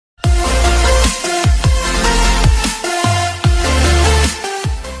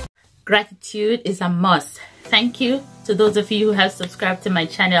gratitude is a must. Thank you to those of you who have subscribed to my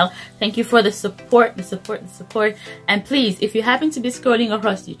channel. Thank you for the support, and please, if you happen to be scrolling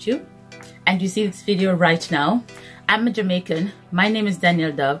across YouTube and you see this video right now, I'm a Jamaican. My name is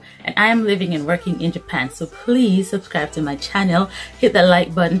Danielle Dove and I am living and working in Japan. So please subscribe to my channel, hit the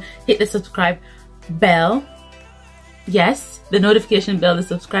like button, hit the subscribe bell. Yes, the notification bell, the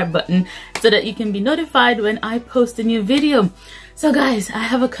subscribe button, so that you can be notified when I post a new video. So guys, I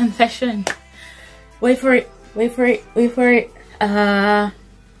have a confession. Wait for it.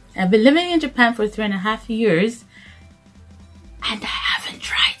 I've been living in Japan for 3.5 years and I haven't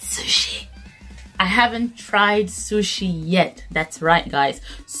tried sushi. I haven't tried sushi yet. That's right, guys.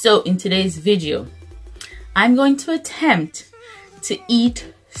 So in today's video, I'm going to attempt to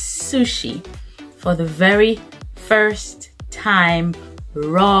eat sushi for the very first time,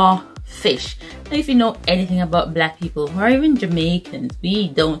 raw fish. Now, if you know anything about black people or even Jamaicans, we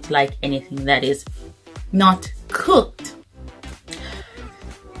don't like anything that is not cooked.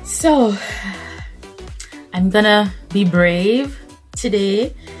 So I'm gonna be brave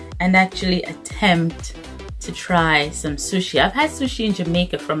today and actually attempt to try some sushi. I've had sushi in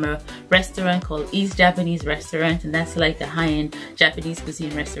Jamaica from a restaurant called East Japanese Restaurant, and that's like the high-end Japanese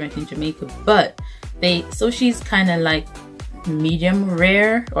cuisine restaurant in Jamaica. But sushi's kind of like medium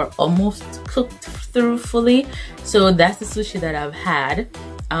rare or almost cooked through fully. So that's the sushi that I've had.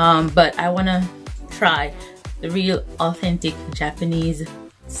 But I want to try the real authentic Japanese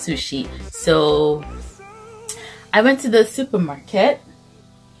sushi. So I went to the supermarket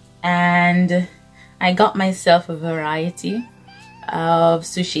and I got myself a variety of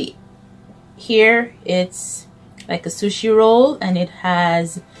sushi. Here it's like a sushi roll and it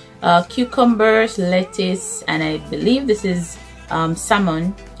has cucumbers, lettuce, and I believe this is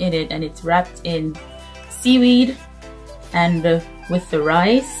salmon in it, and it's wrapped in seaweed and with the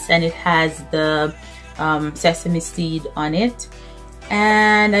rice, and it has the sesame seed on it,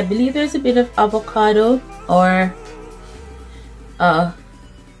 and I believe there's a bit of avocado or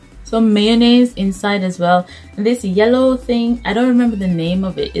some mayonnaise inside as well. And this yellow thing, I don't remember the name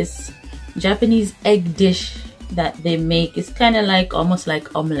of it, it's Japanese egg dish that they make. It's kind of like almost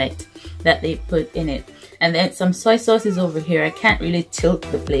like omelette that they put in it. And then some soy sauce is over here. I can't really tilt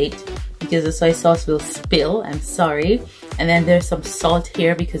the plate because the soy sauce will spill, I'm sorry. And then there's some salt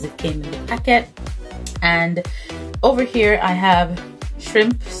here because it came in the packet. And over here I have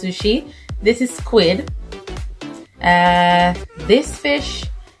shrimp sushi. This is squid. This fish,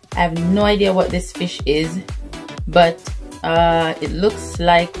 I have no idea what this fish is, but it looks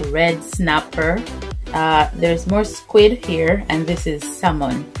like red snapper. There's more squid here, and this is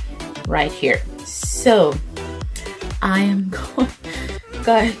salmon right here. So I am going,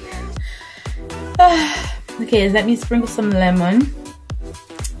 guys. Okay, let me sprinkle some lemon.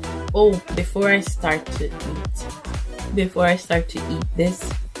 Oh, before I start to eat this,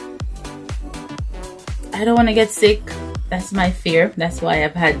 I don't want to get sick. That's my fear. That's why I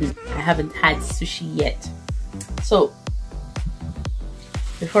haven't had sushi yet. So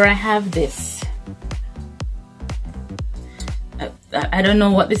before I have this, I don't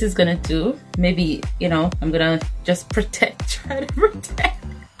know what this is gonna do. Maybe, you know, I'm gonna just try to protect.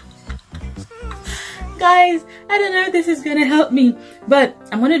 Guys, I don't know if this is gonna help me, but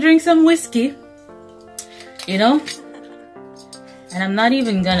I'm gonna drink some whiskey, you know, and I'm not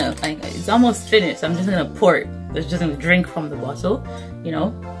even gonna, like, it's almost finished. I'm just gonna pour it. I'm just gonna drink from the bottle, you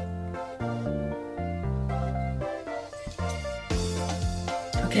know.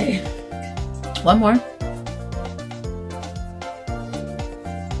 Okay, one more.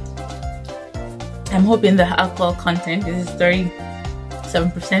 I'm hoping the alcohol content, this is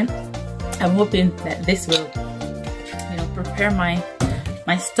 37%. I'm hoping that this will, you know, prepare my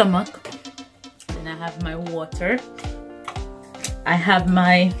stomach. And I have my water. I have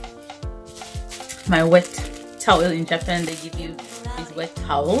my wet towel. In Japan they give you these wet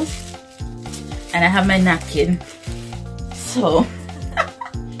towels, and I have my napkin. So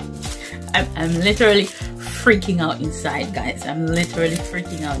I'm literally freaking out inside, guys. I'm literally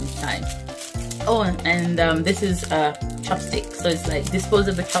freaking out inside. Oh, and this is a chopstick, so it's like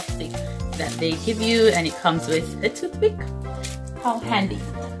disposable chopstick that they give you, and it comes with a toothpick. How handy.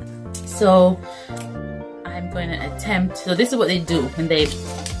 So I'm going to attempt, so this is what they do when they,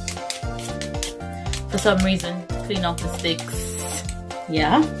 for some reason, clean off the sticks.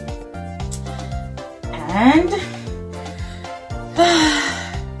 Yeah. And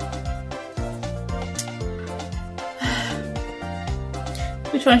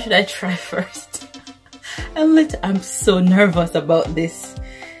which one should I try first? I'm so nervous about this.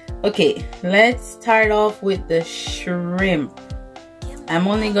 Okay, let's start off with the shrimp. I'm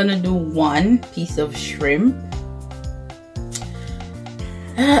only gonna do one piece of shrimp.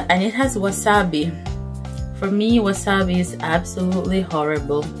 And it has wasabi. For me, wasabi is absolutely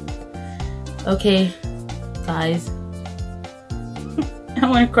horrible. Okay, guys. I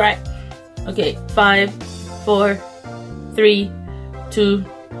wanna cry. Okay, 5, 4, 3, 2,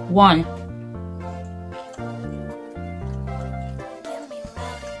 1.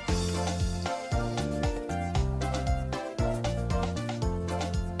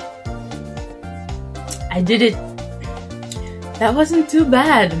 I did it. That wasn't too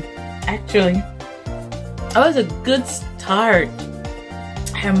bad, actually. That was a good start.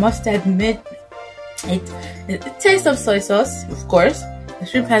 I must admit, it tastes of soy sauce, of course. The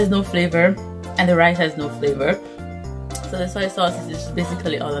shrimp has no flavor and the rice has no flavor. So the soy sauce is just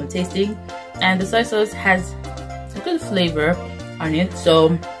basically all I'm tasting. And the soy sauce has a good flavor on it.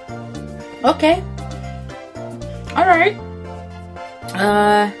 So, okay. Alright.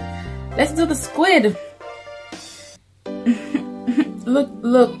 Let's do the squid. Look.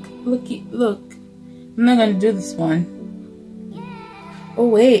 I'm not gonna do this one. Oh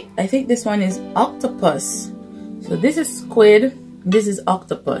wait, I think this one is octopus. So this is squid, this is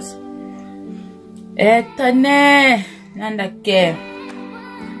octopus. Etane, nandake.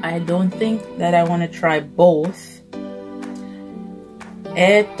 I don't think that I want to try both.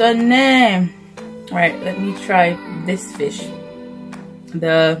 Etane. Alright, let me try this fish.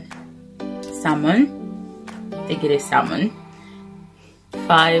 The salmon. I think it is salmon.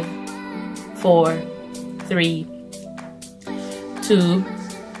 5, 4, 3, 2,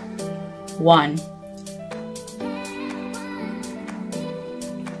 1.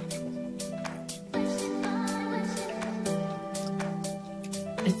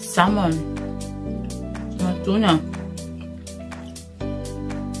 It's salmon. It's not tuna.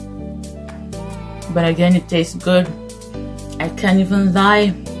 But again, it tastes good. I can't even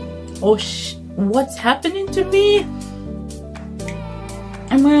lie. Oh what's happening to me?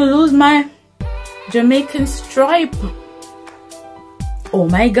 I'm gonna lose my Jamaican stripe. Oh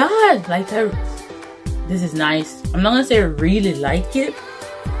my god, like this is nice. I'm not gonna say I really like it,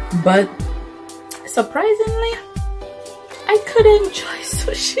 but surprisingly, I could enjoy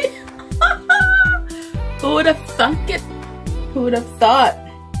sushi. Who would have thunk it? Who would have thought?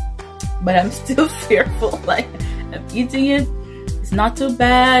 But I'm still fearful. Like, I'm eating it. It's not too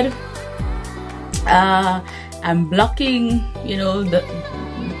bad. I'm blocking, you know,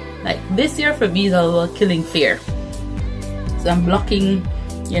 like this year for me is all about killing fear. So I'm blocking,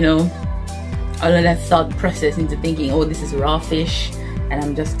 you know, all of that thought process into thinking, oh, this is raw fish and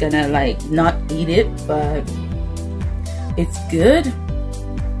I'm just gonna like not eat it, but it's good.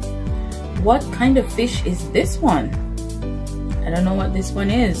 What kind of fish is this one? I don't know what this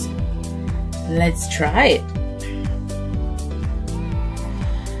one is. Let's try it.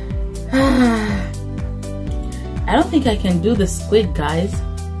 I don't think I can do the squid, guys.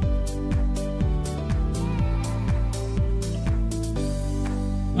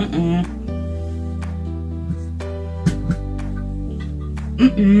 Mm-mm.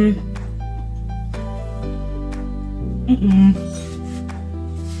 Mm-mm. Mm-mm.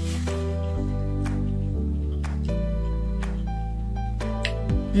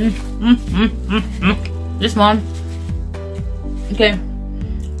 This one. Okay.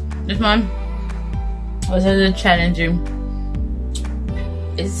 This one was a little challenging.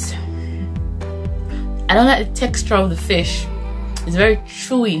 I don't like the texture of the fish. It's very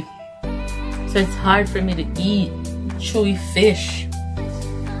chewy, so it's hard for me to eat chewy fish,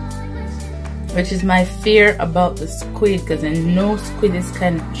 which is my fear about the squid, because I know squid is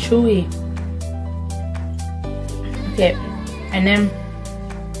kind of chewy. Okay, and then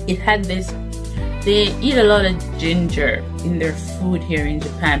it had this. They eat a lot of ginger in their food here in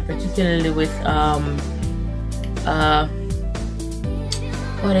Japan, particularly with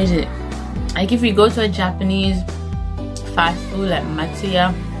what is it? Like if you go to a Japanese fast food like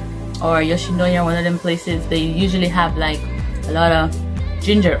Matsuya or Yoshinoya, one of them places, they usually have like a lot of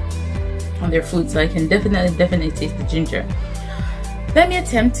ginger on their food, so I can definitely taste the ginger. Let me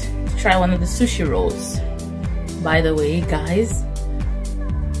attempt to try one of the sushi rolls. By the way, guys,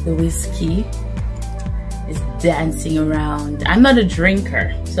 the whiskey is dancing around. I'm not a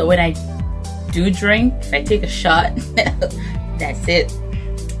drinker, so when I do drink, if I take a shot, that's it.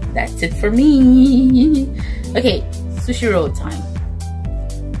 That's it for me. Okay, sushi roll time.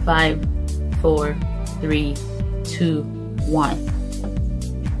 5, 4, 3, 2, 1.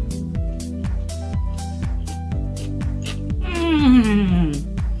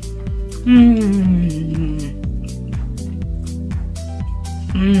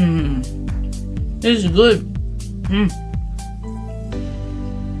 This is good.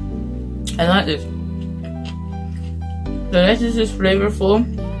 I like this. The lettuce is flavorful.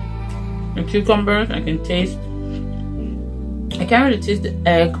 The cucumbers I can taste. I can't really taste the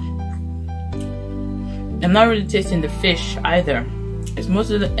egg. I'm not really tasting the fish either. It's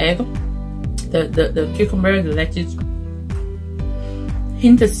mostly the egg, the cucumber, the lettuce,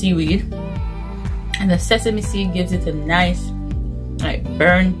 hint of seaweed, and the sesame seed gives it a nice, like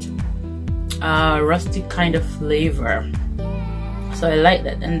burnt, rustic kind of flavor. So I like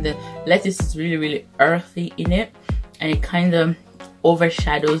that, and the lettuce is really, really earthy in it, and it kind of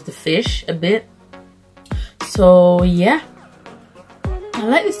overshadows the fish a bit. So yeah, I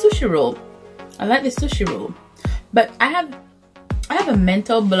like the sushi roll. I like the sushi roll, but I have a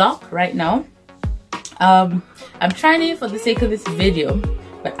mental block right now. I'm trying it for the sake of this video,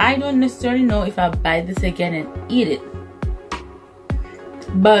 but I don't necessarily know if I'll buy this again and eat it.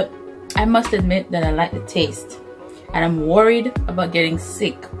 But I must admit that I like the taste, and I'm worried about getting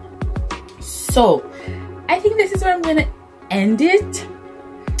sick. So I think this is where I'm gonna end it.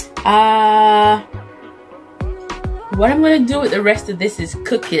 What I'm gonna do with the rest of this is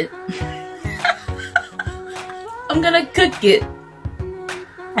cook it. I'm gonna cook it,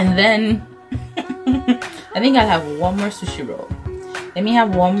 and then I think I'll have one more sushi roll. Let me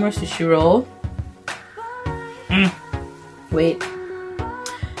have one more sushi roll. Wait,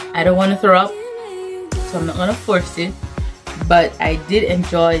 I don't want to throw up, so I'm not gonna force it. But I did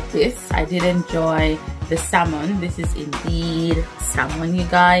enjoy this. I did enjoy the salmon. This is indeed salmon, you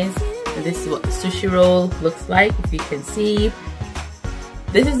guys. And this is what the sushi roll looks like, if you can see.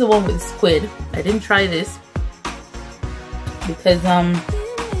 This is the one with squid. I didn't try this because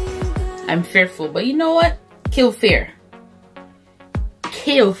I'm fearful, but you know what? Kill fear.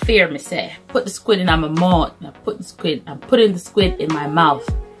 Kill fear, me say. Put the squid in my mouth. I'm putting the squid in my mouth.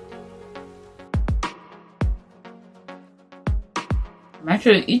 I'm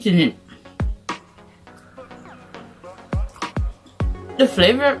actually eating it. The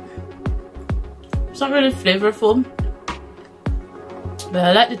flavor, it's not really flavorful, but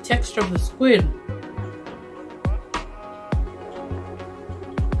I like the texture of the squid.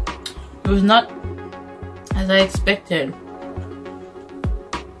 It was not as I expected,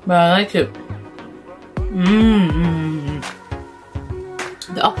 but I like it.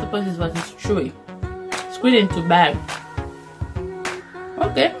 The octopus is what is chewy. Squid ain't too bad.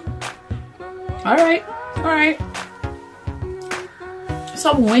 Okay. Alright. Alright.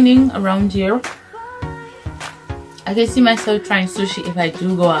 So I'm winning around here. I can see myself trying sushi if I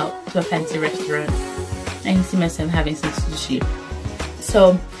do go out to a fancy restaurant. I can see myself having some sushi.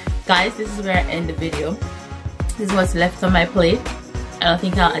 So guys, this is where I end the video. This is what's left on my plate. I don't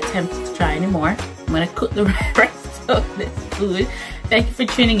think I'll attempt to try anymore. I'm gonna cook the rest of this food. Thank you for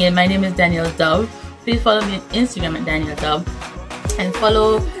tuning in. My name is Danielle Dove. Please follow me on Instagram at Danielle Dove, and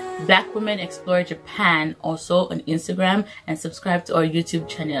follow Black Women Explore Japan also on Instagram, and subscribe to our YouTube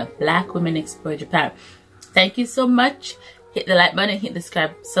channel, Black Women Explore Japan. Thank you so much. Hit the like button, hit the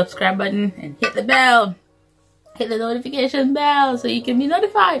subscribe button, and hit the bell. Hit the notification bell so you can be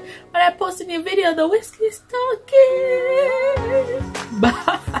notified when I post a new video. The whiskey is talking.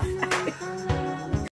 Bye.